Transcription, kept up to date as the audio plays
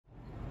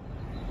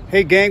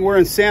Hey gang, we're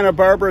in Santa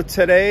Barbara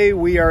today.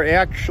 We are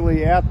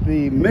actually at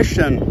the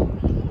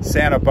Mission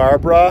Santa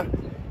Barbara.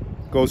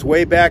 Goes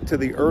way back to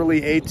the early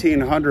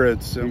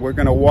 1800s, and we're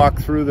gonna walk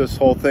through this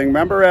whole thing.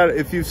 Remember,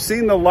 if you've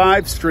seen the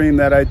live stream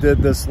that I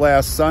did this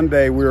last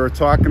Sunday, we were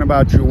talking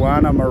about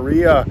Juana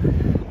Maria,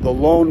 the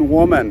lone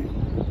woman,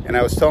 and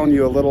I was telling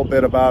you a little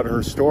bit about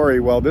her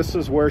story. Well, this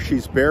is where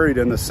she's buried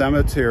in the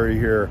cemetery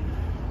here.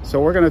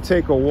 So we're gonna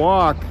take a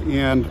walk,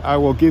 and I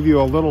will give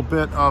you a little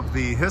bit of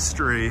the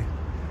history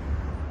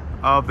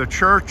of the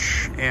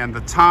church and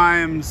the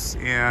times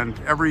and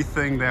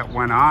everything that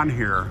went on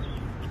here.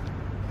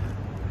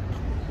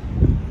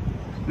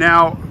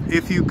 Now,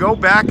 if you go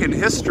back in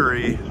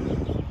history,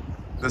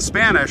 the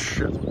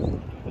Spanish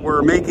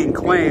were making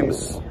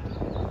claims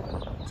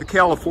to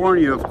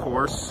California, of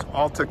course,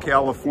 Alta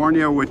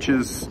California, which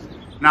is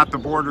not the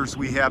borders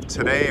we have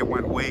today. It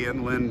went way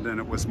inland and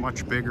it was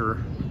much bigger.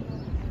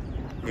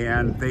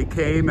 And they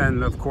came,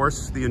 and of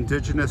course, the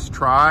indigenous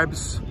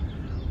tribes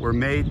were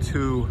made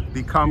to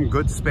become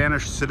good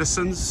Spanish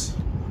citizens.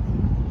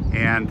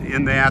 And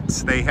in that,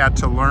 they had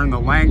to learn the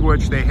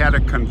language, they had to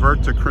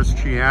convert to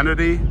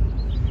Christianity.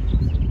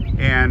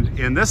 And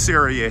in this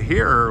area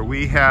here,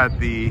 we had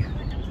a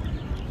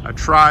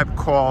tribe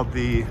called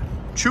the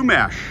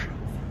Chumash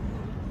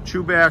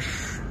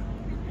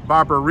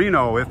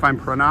Barbarino, if I'm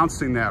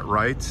pronouncing that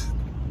right.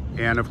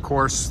 And of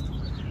course,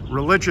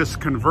 religious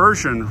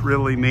conversion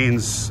really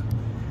means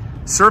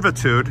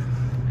servitude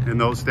in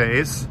those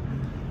days,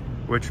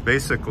 which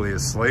basically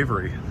is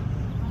slavery.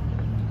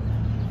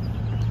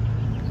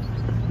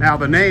 Now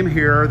the name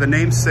here, the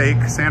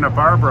namesake, Santa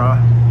Barbara,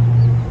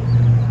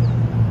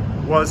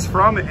 was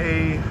from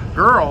a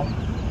girl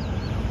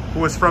who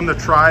was from the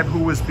tribe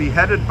who was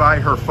beheaded by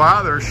her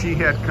father. She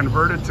had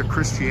converted to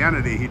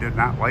Christianity. He did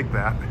not like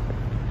that,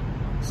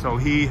 so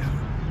he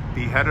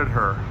beheaded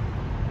her.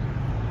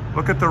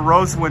 Look at the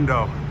rose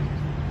window.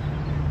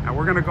 Now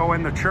we're gonna go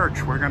in the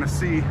church. We're gonna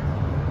see.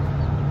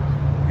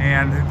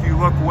 And if you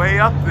look way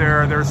up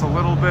there, there's a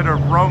little bit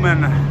of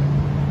Roman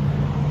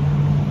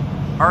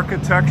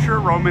architecture,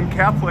 Roman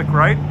Catholic,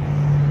 right?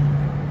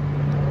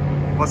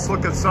 Let's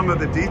look at some of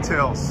the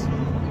details.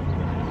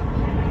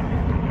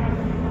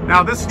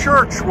 Now this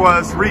church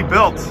was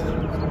rebuilt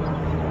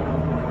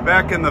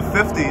back in the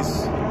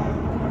 50s.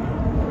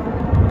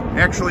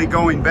 Actually,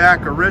 going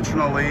back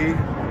originally,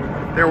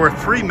 there were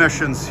 3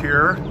 missions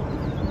here.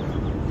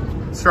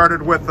 It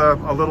started with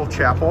a little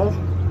chapel,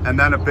 and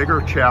then a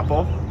bigger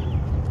chapel,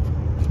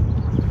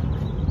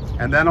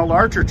 and then a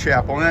larger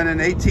chapel. And then in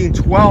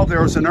 1812,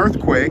 there was an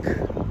earthquake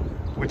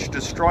which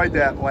destroyed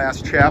that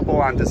last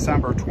chapel on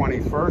December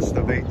 21st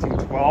of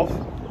 1812.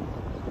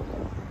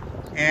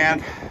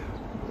 And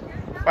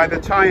by the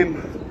time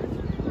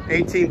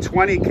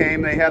 1820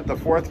 came, they had the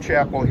 4th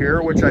chapel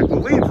here, which I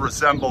believe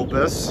resembled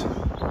this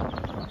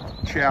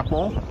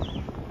chapel.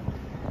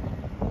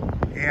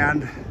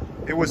 And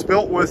it was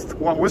built with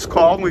what was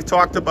called, and we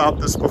talked about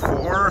this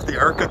before, the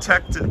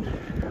architect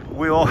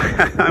will,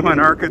 I'm an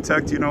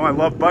architect, you know, I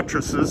love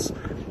buttresses,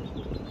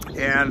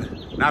 and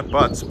not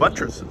butts,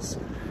 buttresses.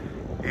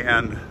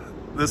 And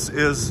this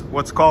is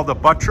what's called a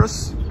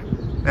buttress.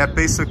 That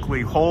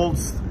basically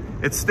holds,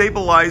 it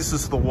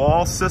stabilizes the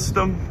wall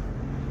system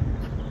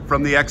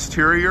from the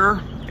exterior,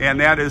 and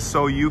that is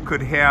so you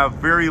could have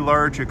very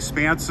large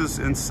expanses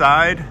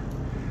inside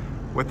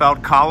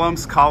without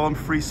columns,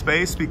 column-free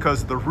space,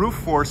 because the roof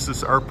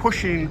forces are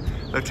pushing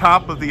the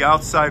top of the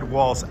outside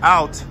walls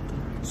out.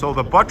 So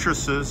the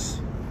buttresses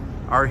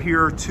are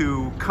here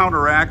to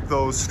counteract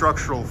those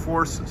structural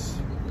forces.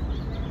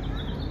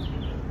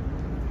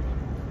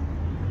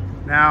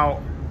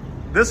 Now,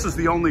 this is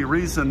the only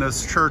reason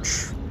this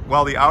church,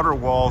 while the outer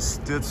walls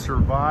did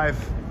survive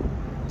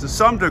to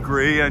some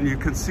degree, and you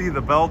can see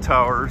the bell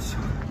towers,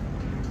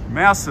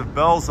 massive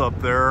bells up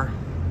there.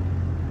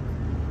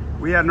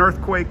 We had an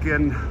earthquake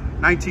in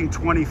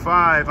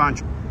 1925 on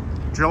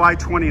July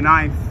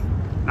 29th,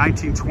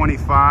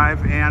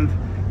 1925, and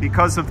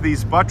because of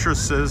these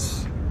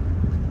buttresses,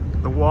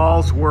 the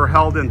walls were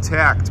held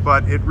intact,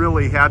 but it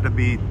really had to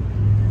be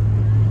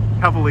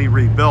heavily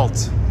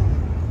rebuilt.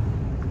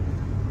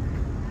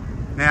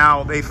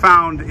 Now, they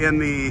found in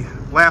the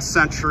last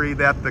century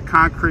that the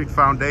concrete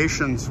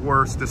foundations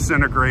were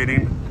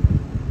disintegrating.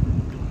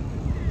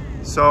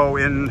 So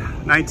in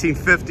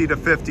 1950 to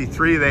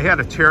 53, they had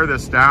to tear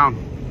this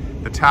down,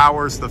 the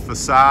towers, the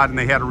facade, and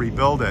they had to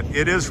rebuild it.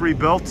 It is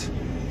rebuilt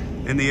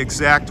in the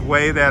exact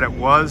way that it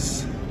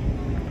was,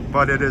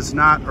 but it is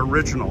not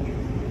original.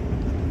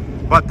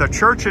 But the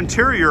church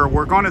interior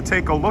we're going to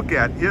take a look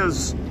at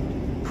is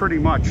pretty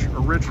much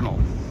original.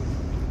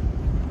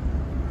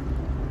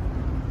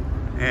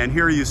 And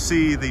here you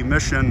see the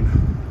mission,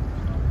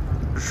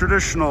 the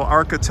traditional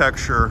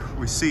architecture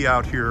we see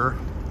out here,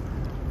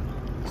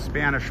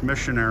 Spanish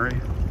missionary.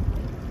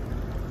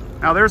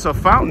 Now there's a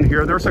fountain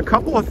here. There's a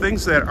couple of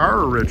things that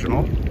are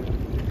original,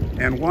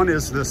 and one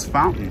is this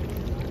fountain.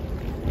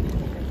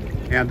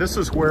 And this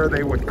is where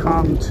they would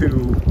come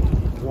to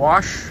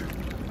wash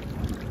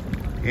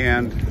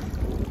and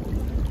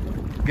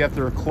get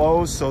their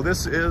clothes. So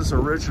this is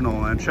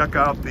original, and check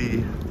out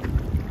the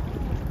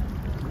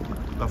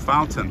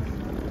fountain.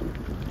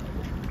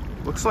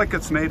 Looks like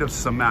it's made of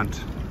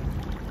cement.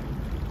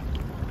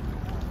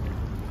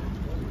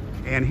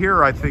 And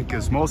here I think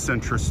is most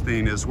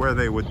interesting is where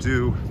they would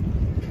do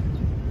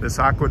this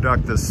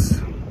aqueduct.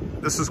 This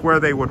is where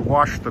they would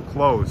wash the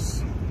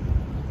clothes.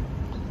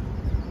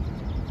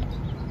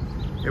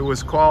 It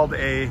was called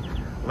a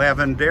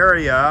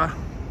lavanderia,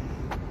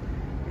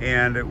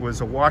 and it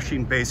was a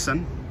washing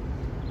basin.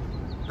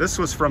 This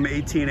was from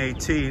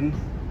 1818,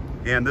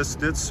 and this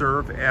did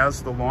serve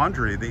as the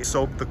laundry. They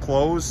soaked the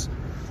clothes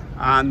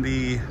on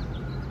the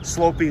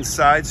sloping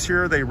sides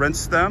here. They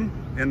rinsed them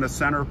in the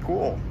center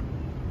pool,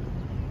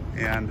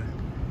 and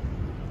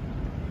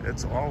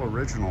it's all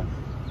original.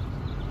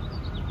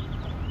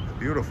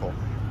 Beautiful.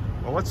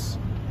 Well, let's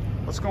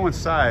go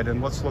inside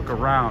and let's look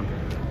around.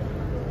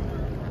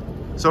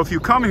 So if you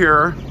come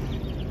here,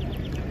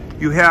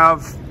 you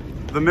have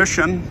the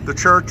mission, the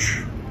church,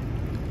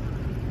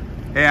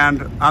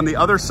 and on the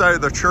other side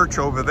of the church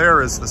over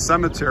there is the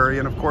cemetery.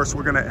 And of course,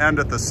 we're going to end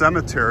at the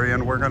cemetery,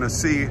 and we're going to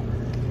see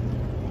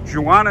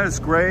Juana's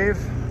grave.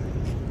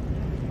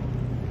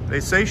 They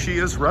say she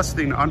is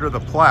resting under the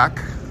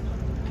plaque.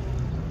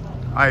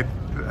 I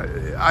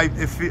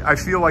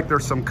feel like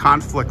there's some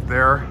conflict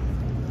there,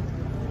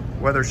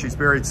 whether she's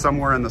buried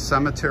somewhere in the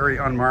cemetery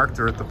unmarked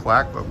or at the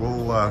plaque, but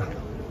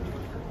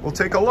we'll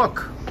take a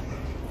look.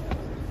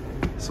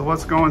 So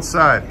let's go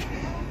inside.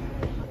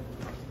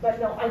 But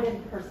no, I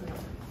didn't personally.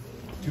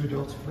 2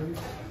 adults, please.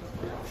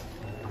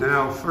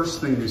 Now, first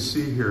thing you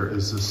see here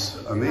is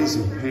this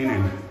amazing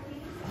painting.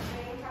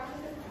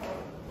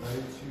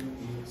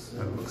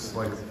 That looks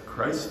like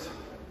Christ,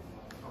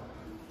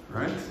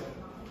 right?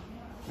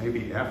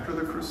 Maybe after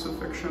the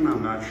crucifixion,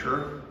 I'm not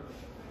sure.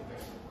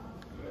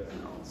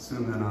 I'll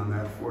zoom in on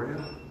that for you.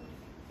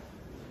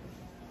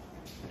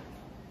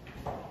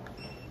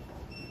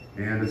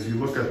 And as you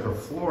look at the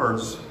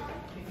floors,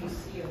 If you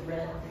see a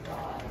red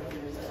dot,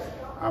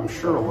 I'm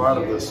sure a lot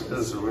of this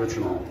is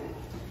original.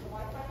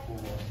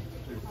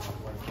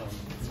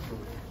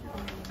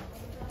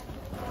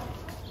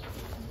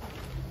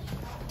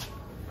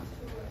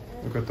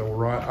 Look at the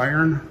wrought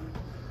iron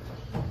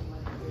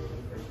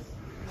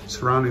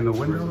surrounding the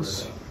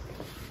windows.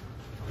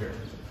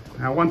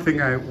 Now, one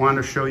thing I want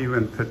to show you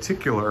in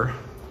particular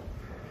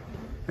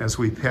as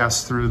we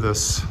pass through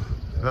this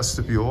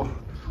vestibule,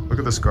 look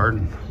at this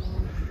garden,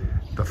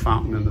 the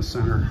fountain in the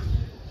center.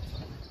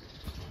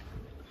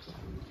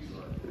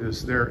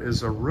 There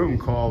is a room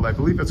called, I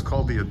believe it's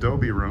called the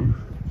Adobe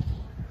Room.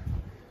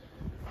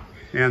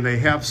 And they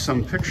have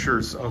some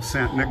pictures of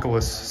San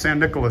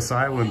Nicolas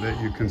Island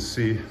that you can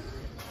see.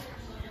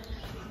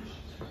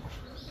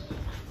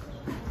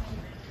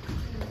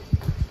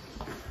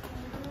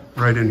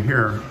 Right in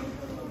here.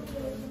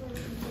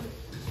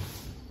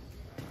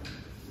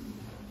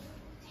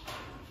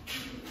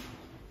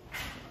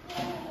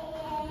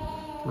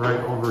 Right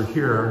over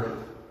here.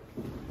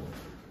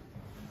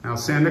 Now,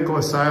 San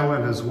Nicolas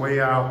Island is way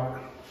out,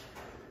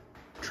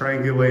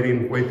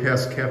 triangulating way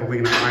past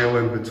Catalina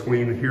Island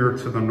between here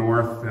to the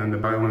north and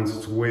the islands.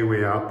 It's way,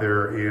 way out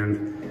there.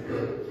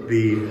 And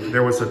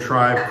there was a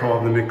tribe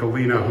called the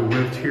Nicoleño who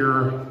lived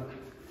here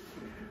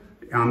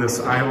on this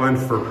island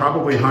for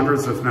probably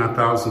hundreds, if not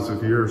thousands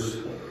of years.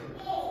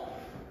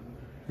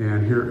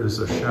 And here is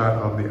a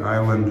shot of the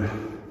island,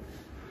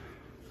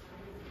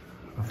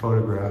 a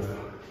photograph.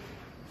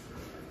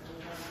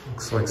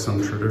 Looks like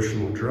some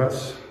traditional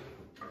dress.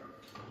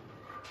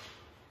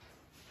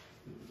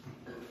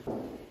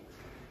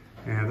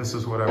 And this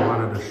is what I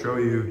wanted to show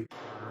you,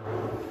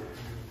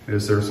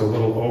 is there's a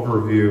little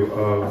overview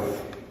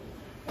of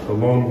the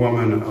lone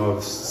woman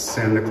of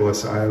San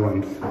Nicolas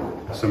Island.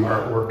 Some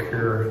artwork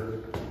here.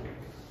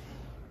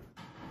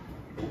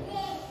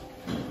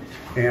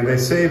 And they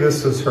say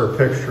this is her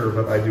picture,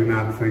 but I do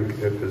not think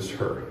it is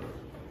her.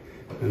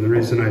 And the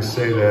reason I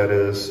say that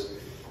is,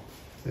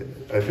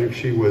 I think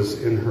she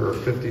was in her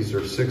 50s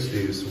or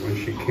 60s when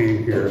she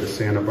came here to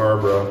Santa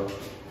Barbara,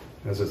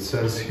 as it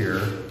says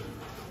here.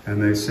 And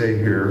they say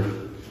here,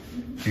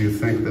 do you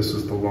think this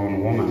is the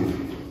lone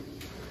woman?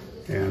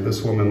 And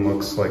this woman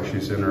looks like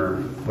she's in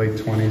her late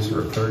 20s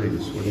or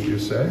 30s, wouldn't you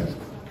say?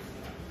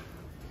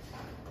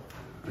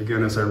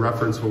 Again, as I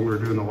referenced when we were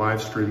doing the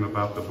live stream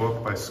about the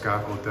book by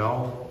Scott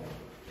Odell,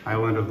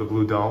 Island of the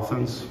Blue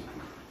Dolphins.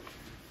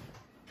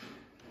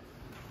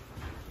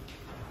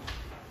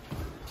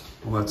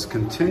 Let's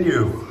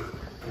continue.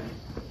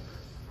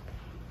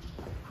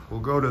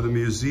 We'll go to the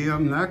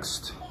museum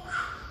next.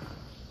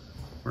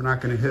 We're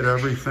not going to hit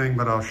everything,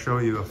 but I'll show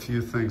you a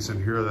few things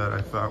in here that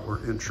I thought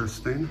were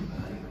interesting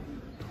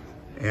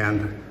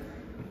and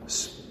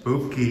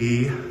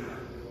spooky.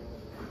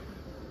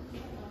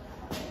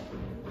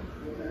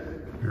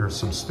 Here are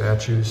some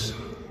statues.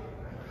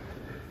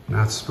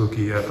 Not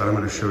spooky yet, but I'm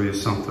going to show you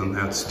something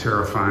that's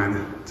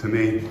terrifying to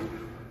me.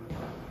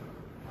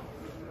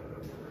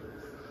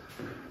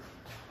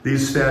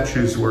 These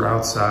statues were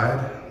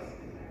outside,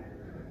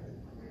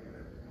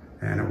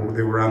 And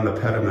they were on the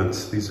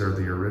pediments. These are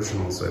the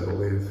originals, I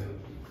believe.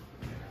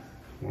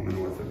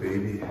 Woman with a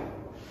baby.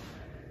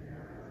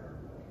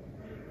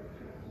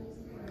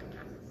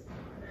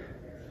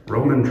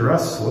 Roman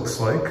dress, looks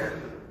like.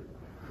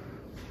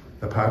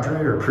 The padre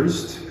or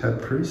priest,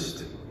 head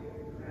priest.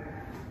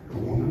 A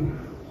woman.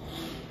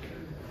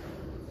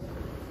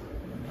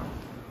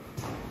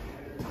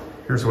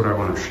 Here's what I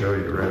want to show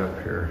you right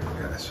up here,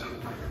 guys.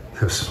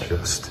 This is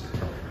just,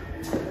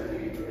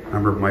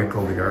 remember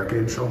Michael the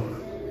Archangel?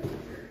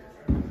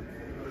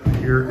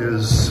 Here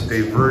is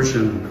a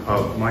version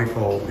of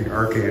Michael the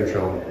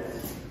Archangel.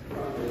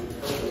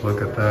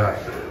 Look at that.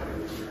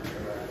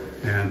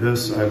 And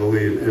this, I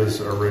believe,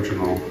 is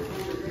original.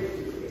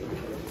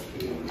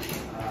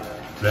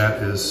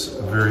 That is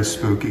very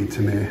spooky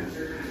to me.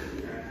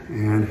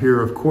 And here,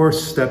 of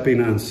course,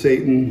 stepping on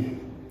Satan.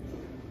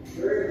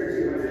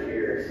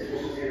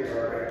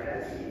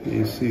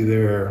 You see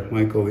there,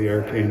 Michael the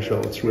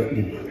Archangel, it's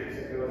written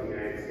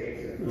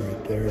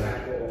right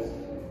there.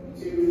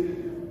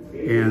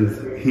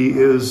 And he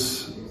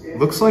is,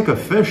 looks like a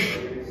fish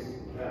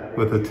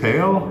with a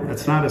tail.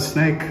 It's not a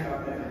snake.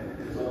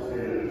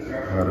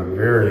 But a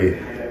very,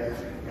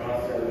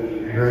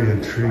 very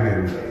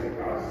intriguing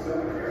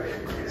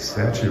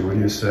statue,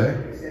 wouldn't you say?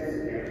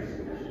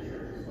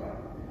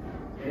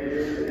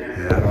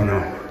 Yeah, I don't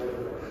know.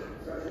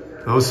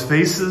 Those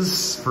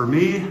faces, for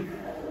me,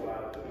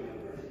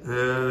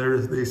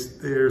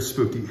 they're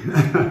spooky.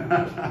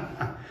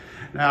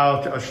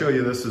 Now, I'll show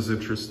you, this is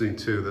interesting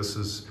too. This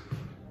is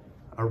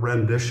a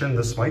rendition.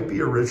 This might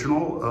be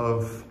original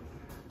of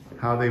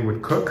how they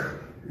would cook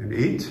and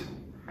eat.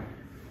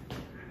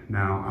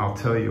 Now, I'll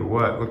tell you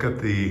what, look at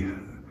the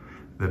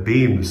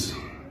beams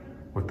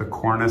with the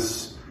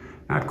cornice,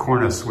 not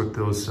cornice, with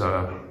those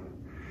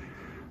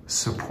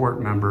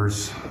support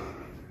members.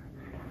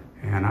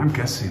 And I'm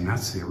guessing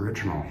that's the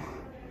original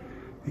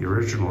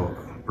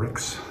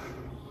bricks.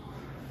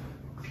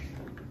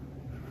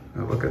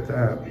 Now look at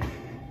that.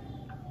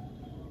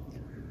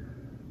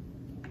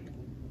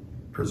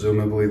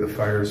 Presumably the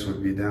fires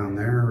would be down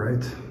there,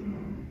 right?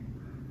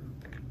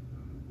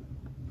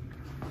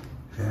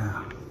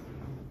 Yeah.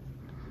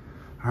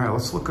 All right,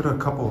 let's look at a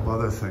couple of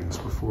other things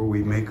before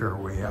we make our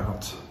way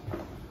out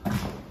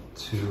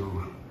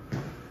to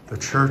the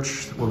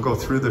church. We'll go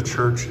through the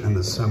church and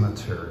the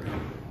cemetery.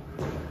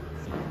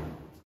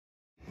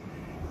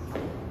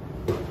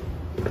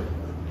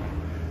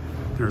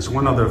 There's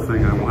one other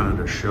thing I wanted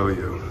to show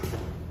you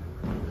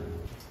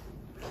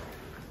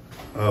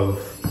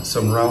of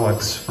some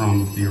relics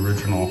from the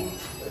original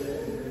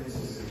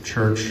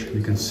church.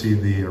 You can see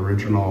the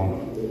original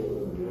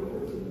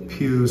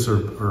pews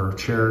or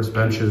chairs,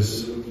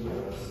 benches.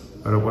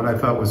 But what I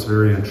thought was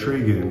very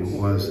intriguing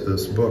was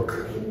this book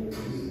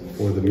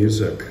for the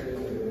music.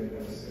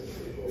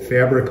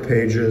 Fabric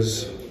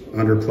pages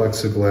under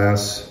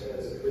plexiglass.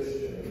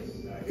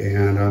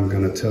 And I'm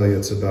gonna tell you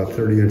it's about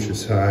 30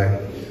 inches high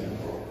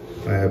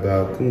by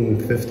about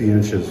 50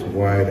 inches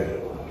wide.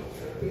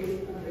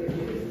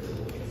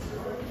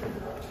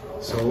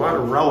 So a lot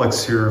of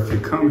relics here if you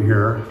come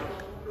here.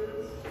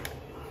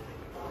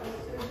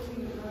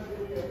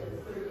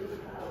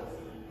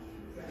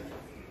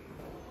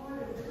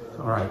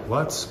 All right,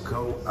 let's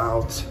go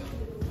out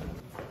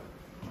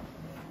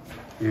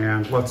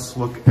and let's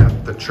look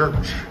at the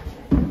church.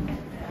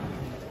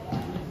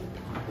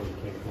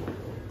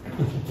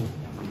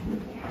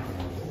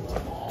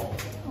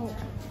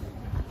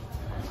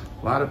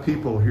 A lot of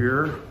people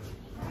here.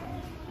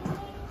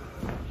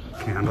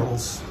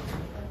 Candles.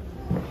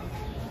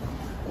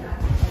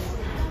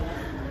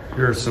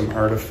 Here are some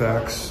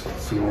artifacts,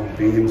 some old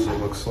beams, it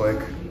looks like.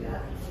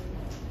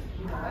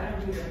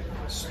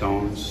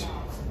 Stones.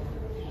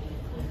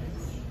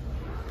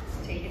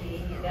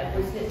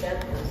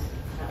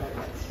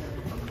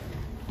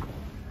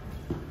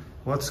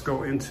 Let's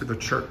go into the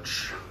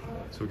church.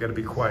 So we got to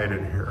be quiet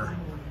in here.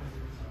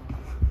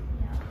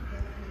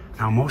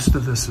 Now most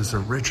of this is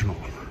original.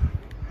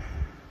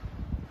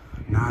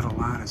 Not a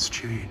lot has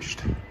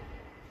changed.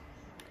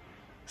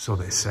 So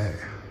they say.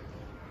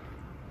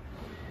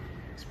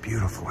 It's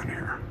beautiful in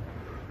here.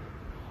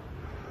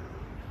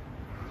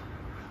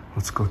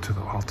 Let's go to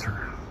the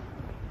altar.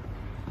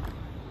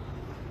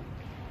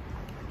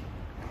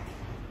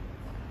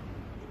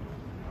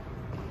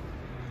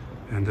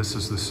 And this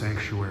is the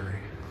sanctuary.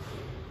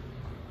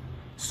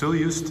 Still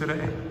used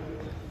today.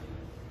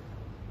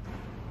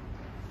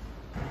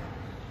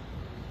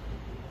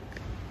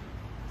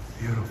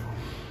 Beautiful.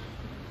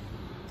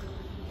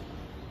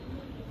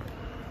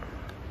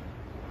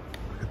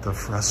 Look at the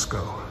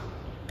fresco.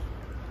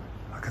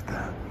 Look at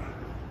that.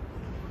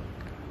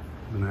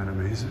 Isn't that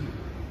amazing?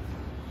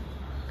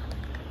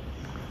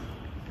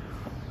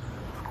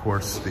 Of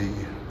course, the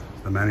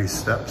many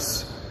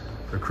steps,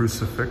 the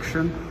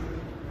crucifixion,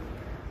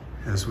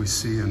 as we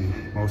see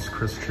in most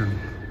Christian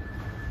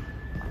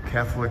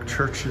Catholic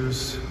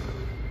churches.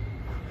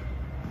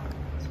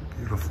 It's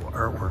beautiful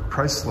artwork,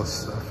 priceless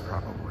stuff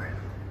probably.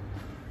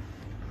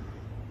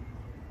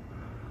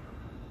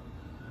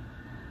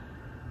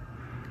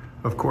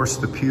 Of course,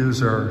 the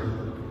pews are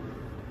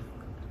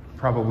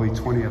probably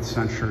 20th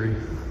century.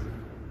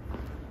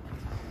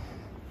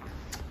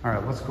 All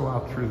right, let's go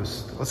out through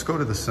this. Let's go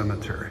to the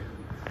cemetery.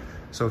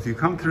 So if you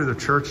come through the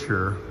church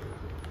here,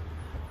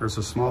 there's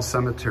a small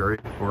cemetery,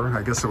 or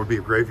I guess it would be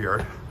a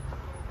graveyard.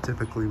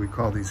 Typically, we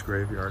call these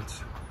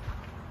graveyards.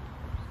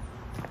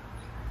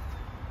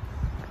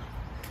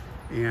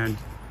 And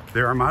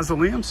there are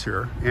mausoleums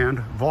here and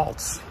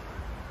vaults.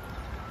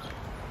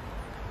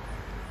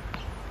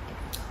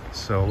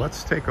 So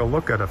let's take a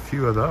look at a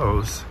few of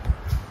those,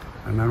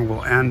 and then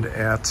we'll end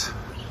at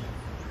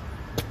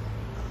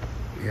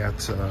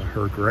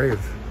her grave.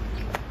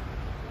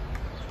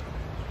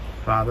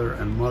 Father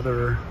and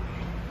mother.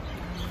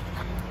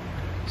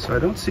 So I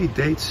don't see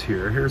dates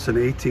here. Here's an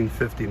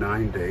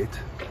 1859 date.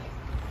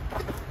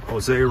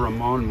 Jose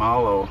Ramon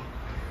Malo,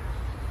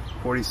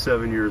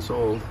 47 years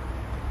old.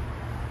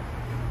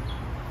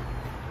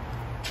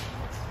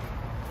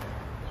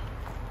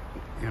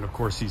 And of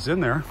course he's in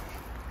there.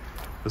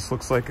 This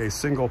looks like a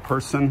single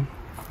person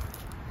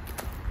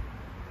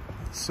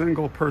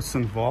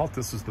vault.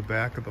 This is the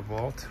back of the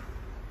vault,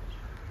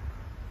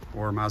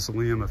 or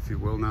mausoleum, if you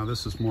will. Now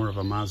this is more of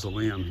a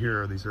mausoleum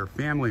here. These are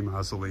family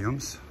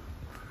mausoleums.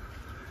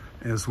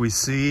 As we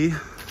see,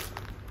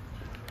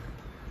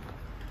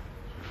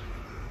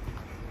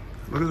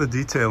 look at the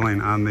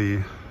detailing on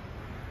the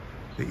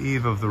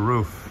eave of the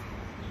roof.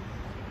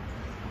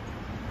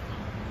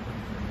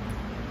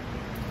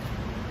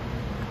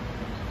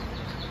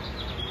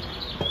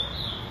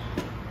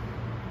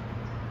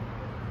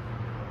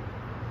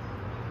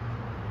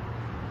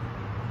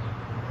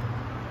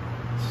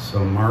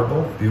 Some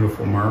marble,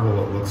 beautiful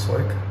marble it looks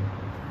like.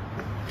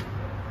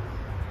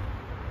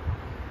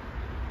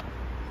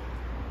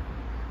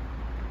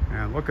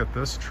 And look at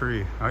this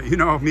tree. You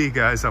know me,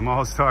 guys, I'm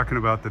always talking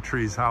about the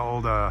trees. How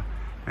old,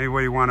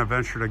 anybody want to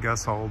venture to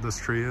guess how old this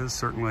tree is?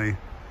 Certainly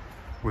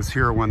was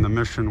here when the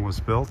mission was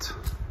built,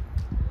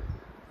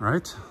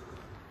 right?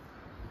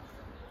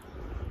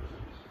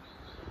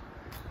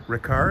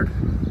 Ricard.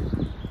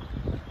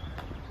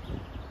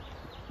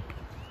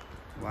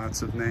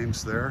 Lots of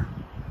names there.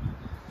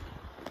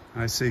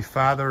 I see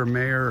Father,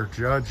 Mayor,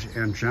 Judge,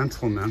 and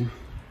Gentleman.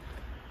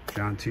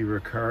 John T.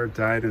 Ricard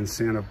died in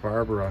Santa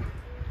Barbara,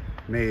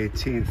 May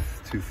 18th,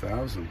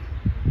 2000.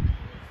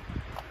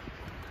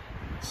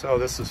 So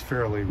this is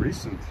fairly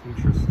recent.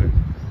 Interesting.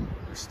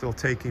 They're still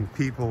taking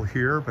people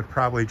here, but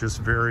probably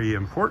just very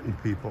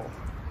important people.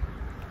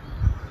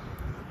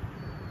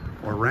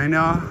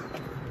 Orena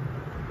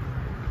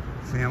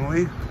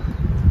family.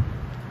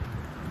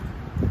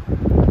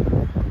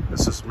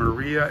 This is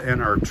Maria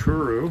and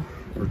Arturo,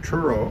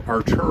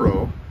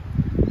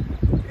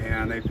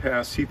 and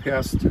he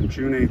passed on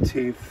June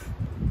 18th,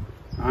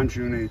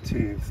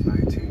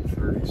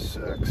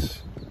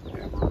 1936.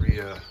 And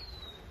Maria,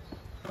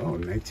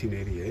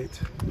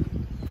 1988.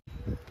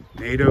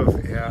 Native,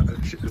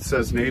 it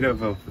says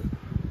native of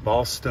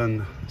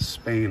Boston,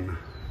 Spain.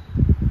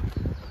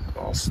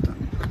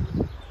 Boston,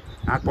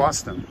 not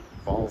Boston,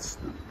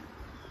 Boston.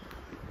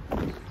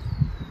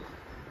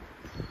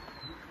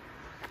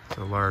 It's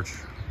a large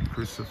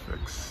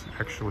crucifix.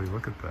 Actually,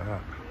 look at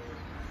that.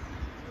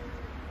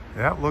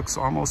 That looks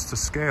almost to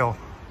scale.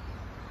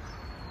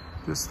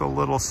 Just a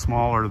little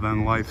smaller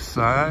than life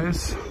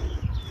size.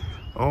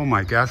 Oh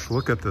my gosh,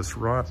 look at this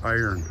wrought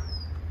iron.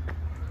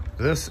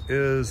 This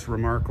is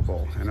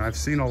remarkable, and I've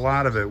seen a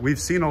lot of it. We've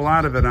seen a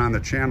lot of it on the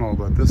channel,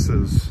 but this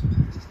is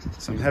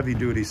some heavy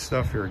duty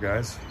stuff here,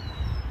 guys.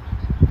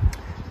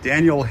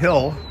 Daniel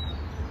Hill,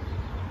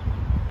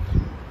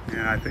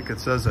 and I think it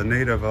says a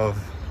native of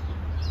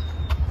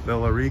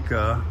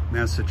Billerica,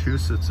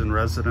 Massachusetts, and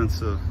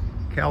residents of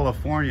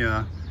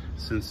California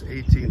since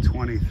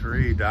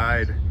 1823,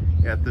 died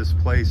at this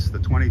place the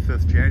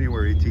 25th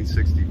January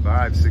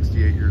 1865,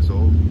 68 years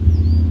old.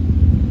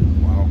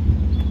 Wow.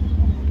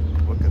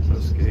 Look at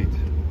this gate.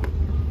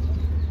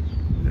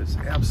 It's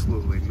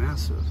absolutely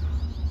massive.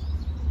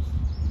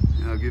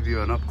 And I'll give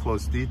you an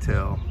up-close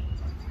detail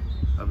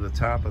of the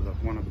top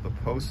of one of the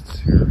posts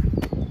here.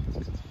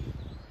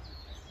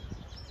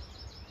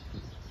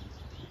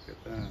 Look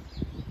at that.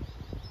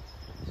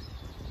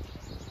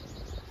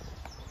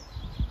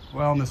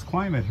 Well, in this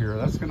climate here,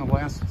 that's going to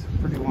last a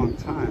pretty long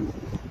time.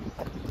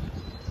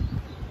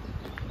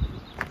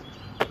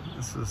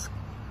 This is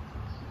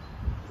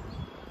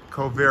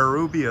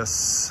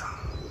Covarrubias.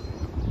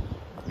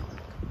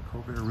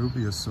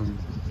 Covarrubias, some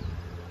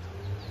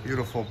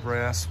beautiful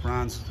brass,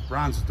 bronze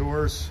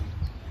doors.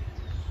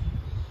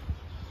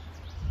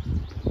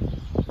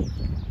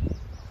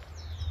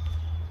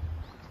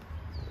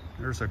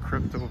 There's a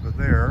crypt over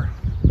there.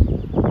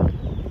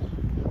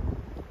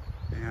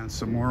 And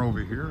some more over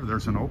here.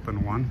 There's an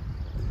open one.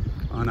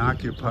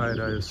 Unoccupied,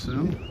 I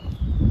assume.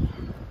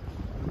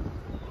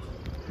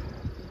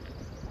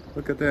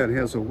 Look at that, it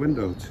has a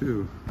window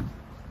too.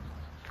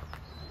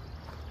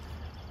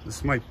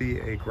 This might be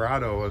a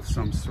grotto of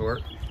some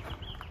sort.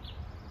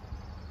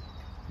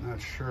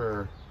 Not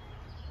sure.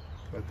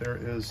 But there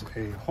is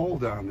a hole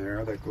down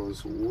there that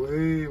goes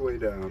way, way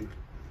down.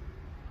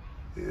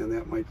 And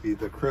that might be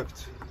the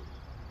crypt.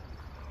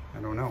 I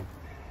don't know.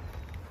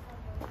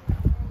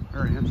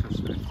 Very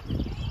interesting.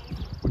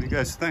 What do you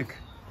guys think?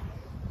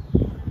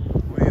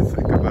 What do you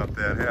think about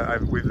that?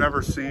 I've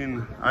never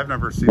seen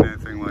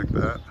anything like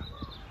that.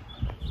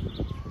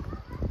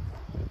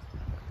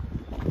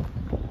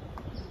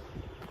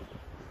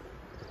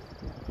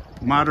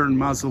 Modern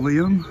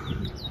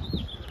mausoleum.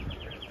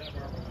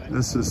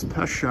 This is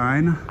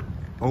Peshine,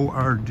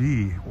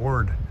 O-R-D,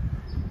 Ord.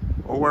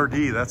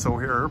 O-R-D, that's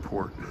O'Hare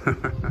Airport.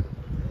 The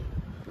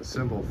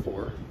symbol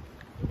for.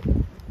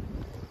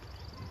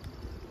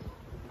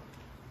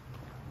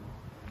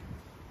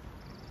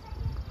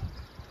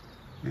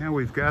 Yeah,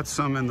 we've got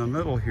some in the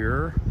middle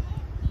here.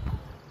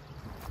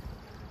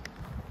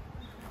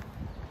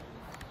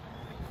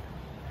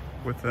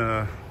 With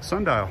a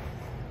sundial.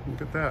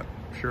 Look at that.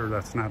 Sure,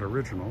 that's not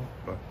original,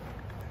 but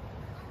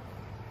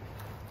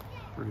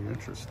pretty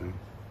interesting.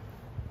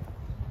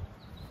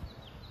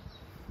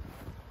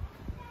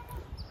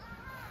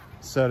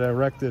 Said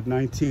erected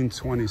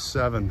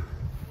 1927.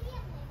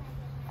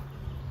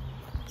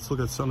 Let's look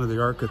at some of the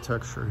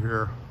architecture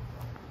here.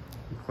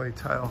 Clay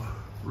tile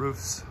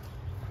roofs.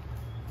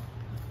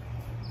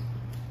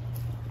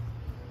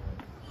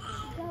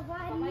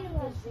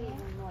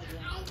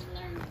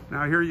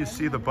 Now here you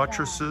see the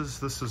buttresses.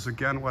 This is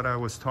again what I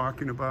was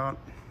talking about.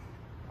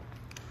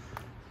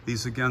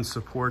 These again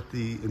support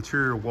the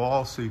interior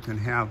wall, so you can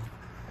have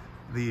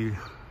the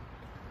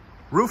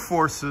roof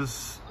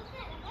forces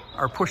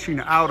are pushing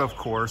out, of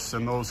course,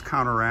 and those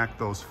counteract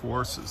those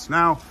forces.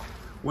 Now,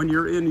 when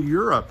you're in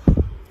Europe,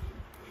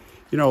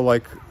 you know,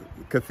 like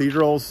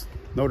cathedrals,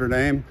 Notre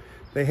Dame,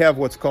 they have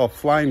what's called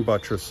flying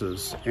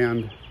buttresses.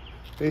 And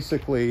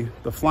basically,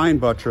 the flying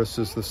buttress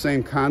is the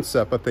same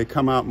concept, but they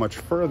come out much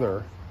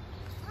further.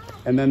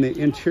 And then the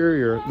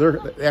interior,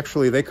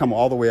 they come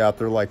all the way out.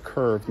 They're like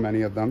curved,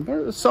 many of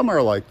them. Some are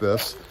like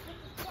this.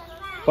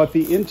 But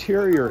the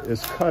interior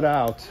is cut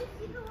out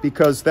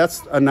because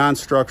that's a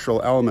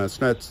non-structural element.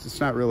 It's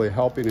not really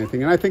helping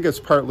anything. And I think it's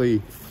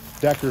partly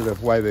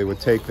decorative why they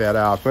would take that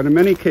out. But in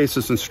many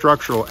cases, in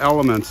structural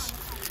elements,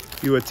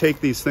 you would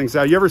take these things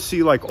out. You ever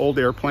see like old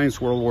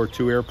airplanes, World War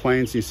II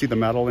airplanes, you see the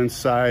metal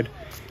inside?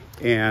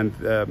 And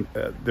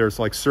there's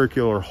like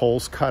circular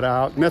holes cut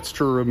out, and that's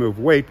to remove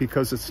weight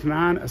because it's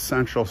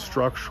non-essential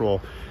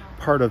structural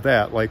part of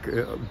that, like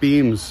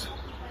beams,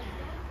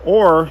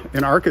 or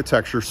in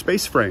architecture,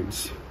 space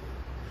frames.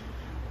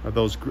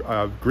 Those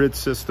grid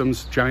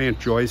systems,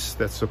 giant joists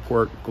that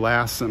support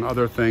glass and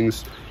other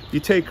things. You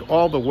take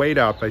all the weight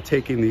out by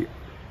taking the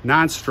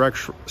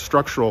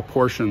non-structural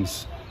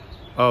portions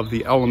of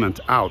the element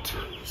out.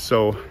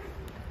 So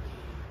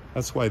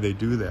that's why they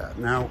do that.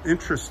 Now,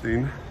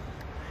 interesting.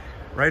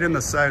 Right in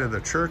the side of the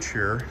church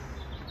here,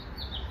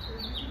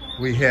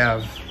 we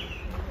have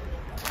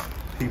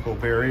people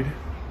buried.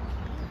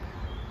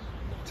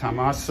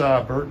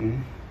 Tomasa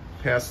Burton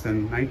passed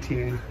in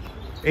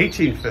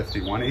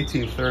 1830,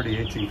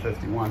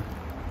 1851.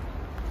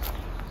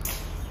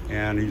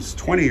 And he's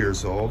 20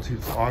 years old.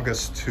 He's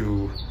August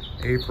to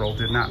April,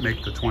 did not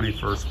make the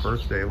 21st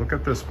birthday. Look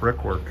at this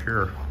brickwork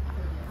here.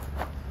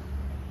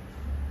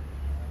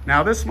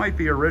 Now this might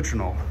be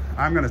original.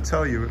 I'm going to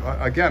tell you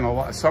again.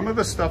 Some of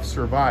the stuff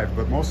survived,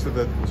 but most of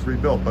it was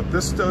rebuilt. But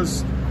this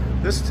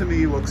to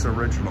me looks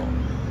original.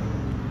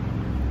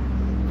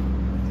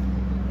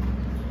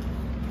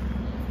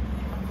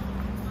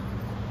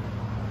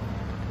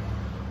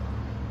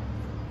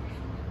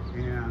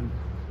 And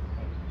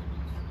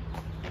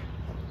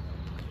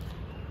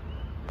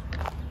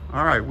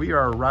all right, we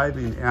are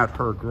arriving at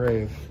her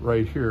grave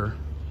right here.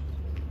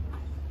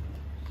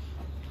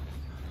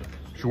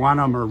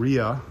 Juana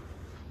Maria.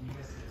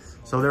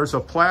 So there's a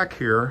plaque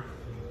here.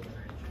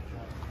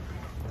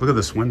 Look at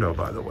this window,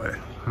 by the way.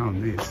 How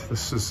neat.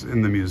 This is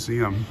in the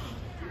museum.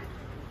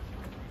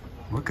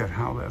 Look at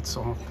how that's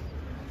all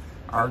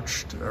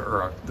arched,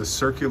 or the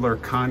circular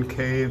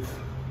concave.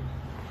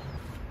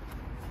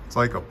 It's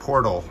like a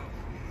portal.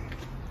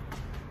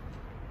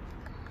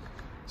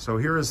 So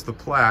here is the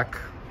plaque.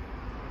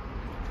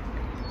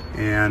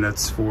 And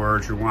it's for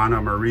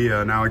Juana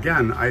Maria. Now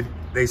again,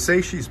 they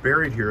say she's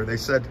buried here. They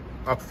said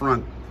up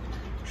front,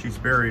 she's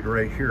buried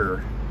right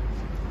here,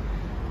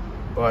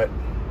 but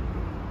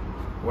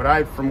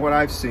from what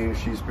I've seen,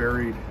 she's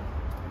buried,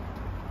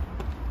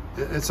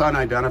 it's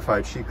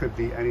unidentified. She could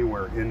be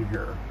anywhere in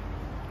here.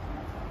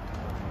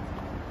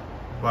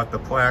 But the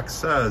plaque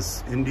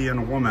says,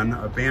 Indian woman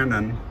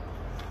abandoned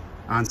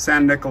on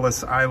San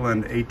Nicolas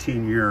Island,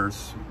 18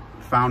 years,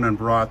 found and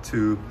brought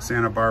to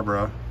Santa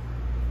Barbara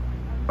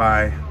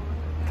by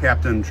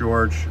Captain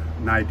George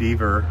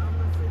Nidever.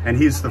 And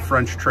he's the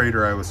French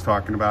trader I was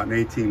talking about in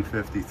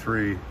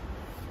 1853.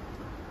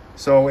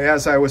 So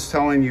as I was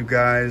telling you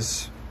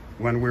guys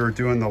when we were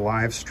doing the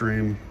live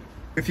stream,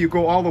 if you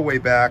go all the way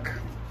back,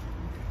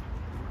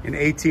 in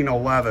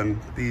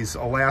 1811, these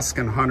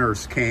Alaskan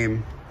hunters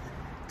came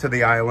to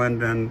the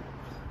island, and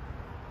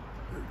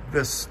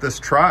this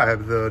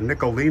tribe, the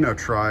Nicoleño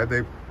tribe,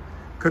 they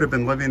could have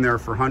been living there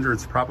for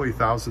hundreds, probably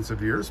thousands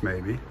of years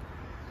maybe.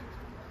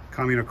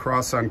 coming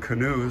across on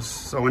canoes.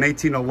 So in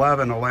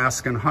 1811,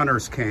 Alaskan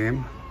hunters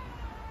came,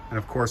 and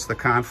of course the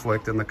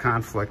conflict,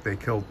 they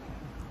killed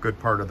a good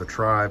part of the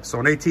tribe. So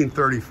in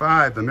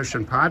 1835, the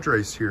Mission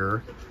Padres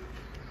here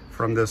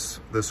from this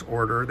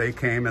order, they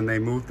came and they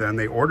moved them,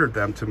 they ordered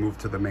them to move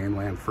to the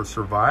mainland for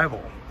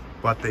survival.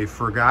 But they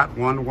forgot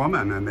one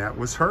woman, and that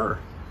was her,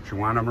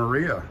 Juana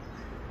Maria.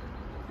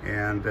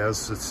 And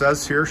as it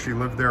says here, she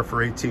lived there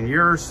for 18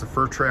 years. The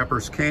fur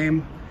trappers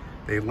came,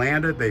 they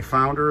landed, they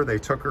found her, they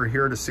took her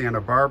here to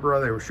Santa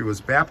Barbara. She was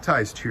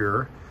baptized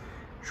here,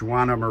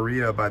 Juana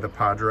Maria, by the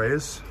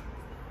Padres.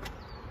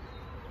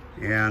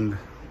 And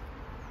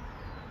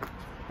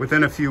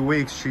within a few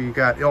weeks, she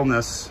got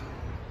illness,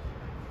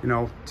 you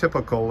know,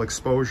 typical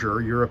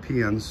exposure,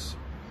 Europeans.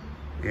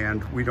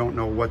 And we don't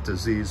know what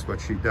disease, but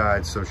she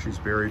died, so she's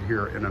buried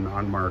here in an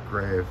unmarked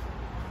grave.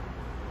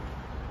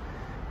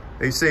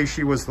 They say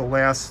she was the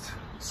last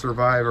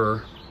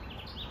survivor,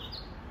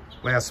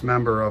 last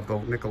member of the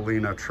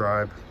Nicoleño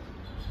tribe.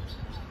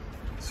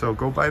 So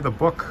go buy the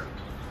book.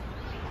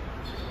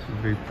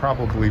 It'll be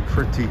probably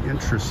pretty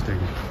interesting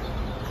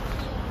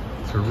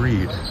to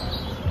read.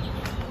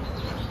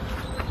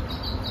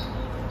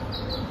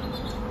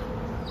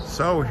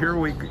 So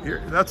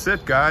that's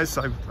it, guys.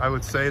 I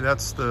would say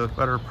that's the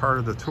better part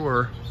of the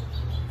tour.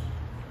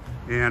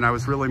 And I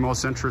was really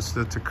most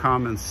interested to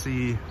come and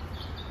see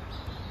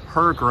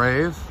her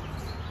grave.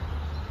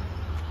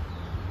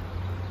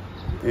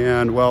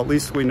 And well, at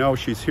least we know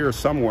she's here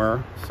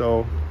somewhere.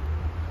 So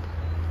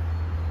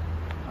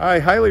I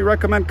highly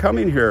recommend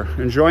coming here,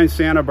 enjoying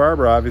Santa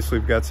Barbara. Obviously,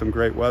 we've got some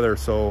great weather.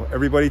 So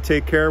everybody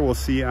take care. We'll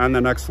see you on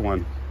the next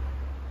one.